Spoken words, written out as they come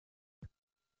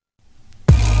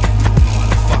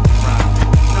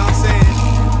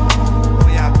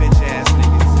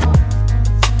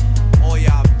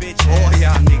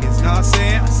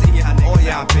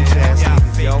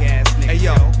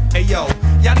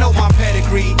know my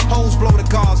pedigree. Hoes blow the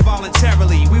guards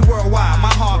voluntarily. We worldwide, my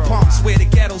heart pumps where the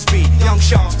ghettos be. Young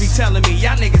sharks be telling me,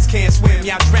 y'all niggas can't swim,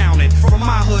 y'all drowning. From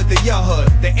my hood to your hood,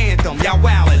 the anthem, y'all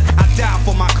wildin'. I die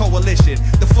for my coalition.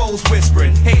 The foes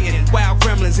whispering, hating, wild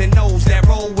gremlins and those that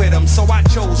roll with them. So I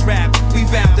chose rap. We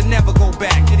vowed to never go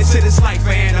back into this life for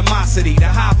animosity, the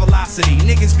high velocity.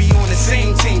 Niggas be on the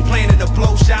same team, planning to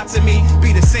blow shots at me.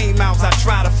 Be the same mouths I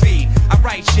try to feed. I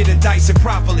write shit and dice it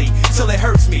properly, till it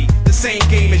hurts me. The same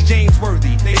game as James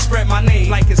Worthy. They spread my name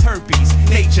like it's herpes.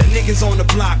 Nature, niggas on the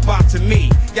block boxing me.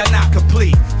 Y'all not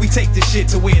complete. We take this shit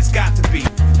to where it's got to be.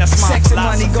 That's my Sex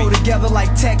philosophy. and money go together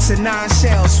like Tex and 9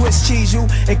 shells. Swiss cheese you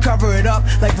and cover it up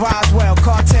like Roswell.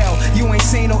 Cartel, you ain't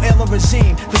seen no iller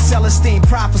regime. The Celestine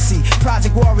prophecy.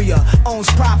 Project Warrior owns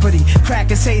property.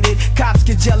 Crackers hate it, cops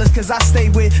get jealous cause I stay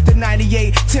with the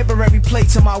 98 temporary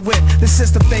plates on my whip. The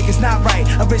system think it's not right.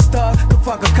 A rich thug could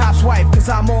fuck a cop's wife cause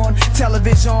I'm on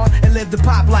television and live the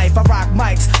pop life. I rock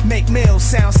mics, make meals,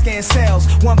 sound scan sales.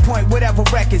 1 point whatever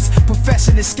records,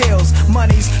 professional skills.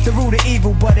 Money's the root of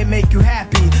evil but it make you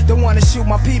happy. Don't wanna shoot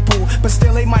my people but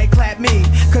still they might clap me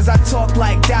cause I talk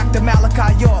like Dr.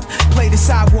 Malachi York. Play the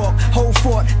sidewalk, hold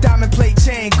fort, diamond plate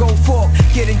chain, go fork.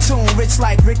 Get in tune, rich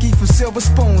like Ricky from Silver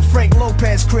Spoon. Frank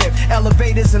Lopez crib,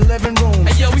 elevators and living rooms.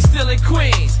 Hey yo, we still in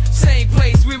Queens, same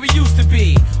place where we used to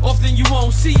be. Often you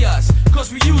won't see us,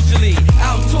 cause we usually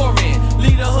out touring.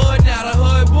 Lead the hood, now the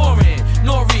hood boring.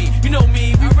 Nori, you know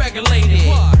me, we regulated.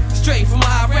 Straight from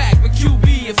Iraq, with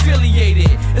QB affiliated.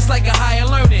 It's like a higher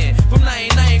learning, from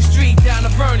 99th Street down to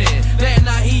Vernon. Land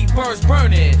I heat, birds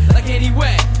burning, like any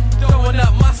wet. Throwing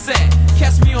up my set,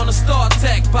 catch me on a Star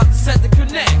Tech, about to set the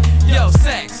connect. Yo,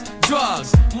 sex,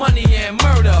 drugs, money and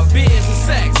murder, beers and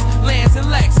sex, lands and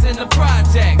Lex in the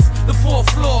projects. The 4th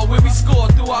floor where we score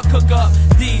through our cook up.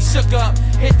 D shook up,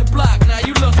 hit the block, now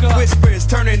you look up. Whispers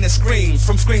turning to screams,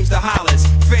 from screams to hollers.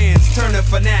 Fans turn to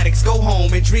fanatics, go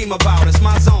home and dream about us.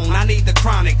 My zone, I need the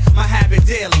chronic, my habit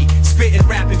daily. Spitting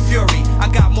rapping fury, I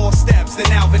got more steps than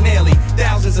Alvin Ailey.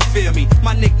 Thousands will fear me,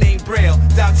 my nickname Braille.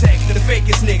 Dowtech to the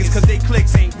fakest niggas cause they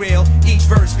clicks ain't real. Each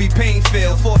verse be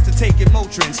pain-filled, forced to take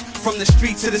emotions. From the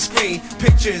street to the screen,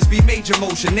 pictures be major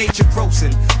motion. Nature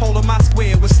grossing, holding my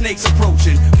square with snakes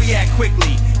approaching. We act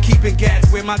quickly, keeping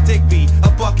gats where my dick be. A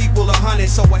buck equal 100,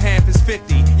 so a half is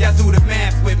 50. Y'all do the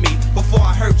math with me, before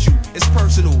I hurt you, it's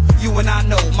personal. You and I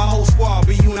know, my whole squad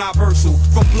be universal.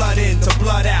 From blood in to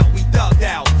blood out, we thugged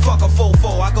out. Fuck a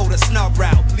fofo, I go the snub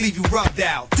route, leave you rubbed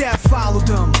out. Death followed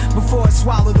them, before it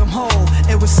swallowed them whole.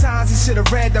 It was signs he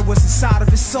should've read that was inside of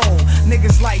his soul.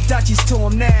 Niggas like Dutchies to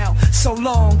him now, so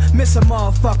long, miss a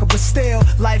motherfucker, but still,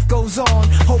 life goes on.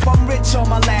 Hope I'm rich on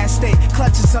my last day,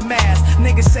 clutching some ass.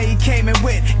 Niggas say he came in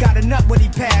with, got a nut when he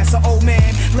passed. An old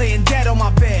man laying dead on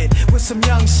my bed with some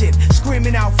young shit,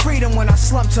 screaming out freedom when I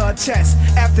slump to her chest.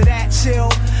 After that, chill,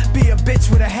 be a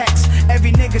bitch with a hex.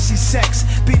 Every nigga she sex,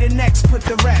 be the next, put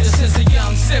the rest. Just as a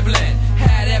young sibling,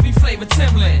 had every flavor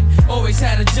Timberland. Always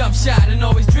had a jump shot and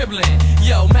always dribbling.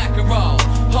 Yo, macaron,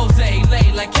 Jose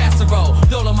laid like casserole.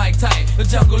 Dolomite type, the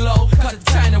jungle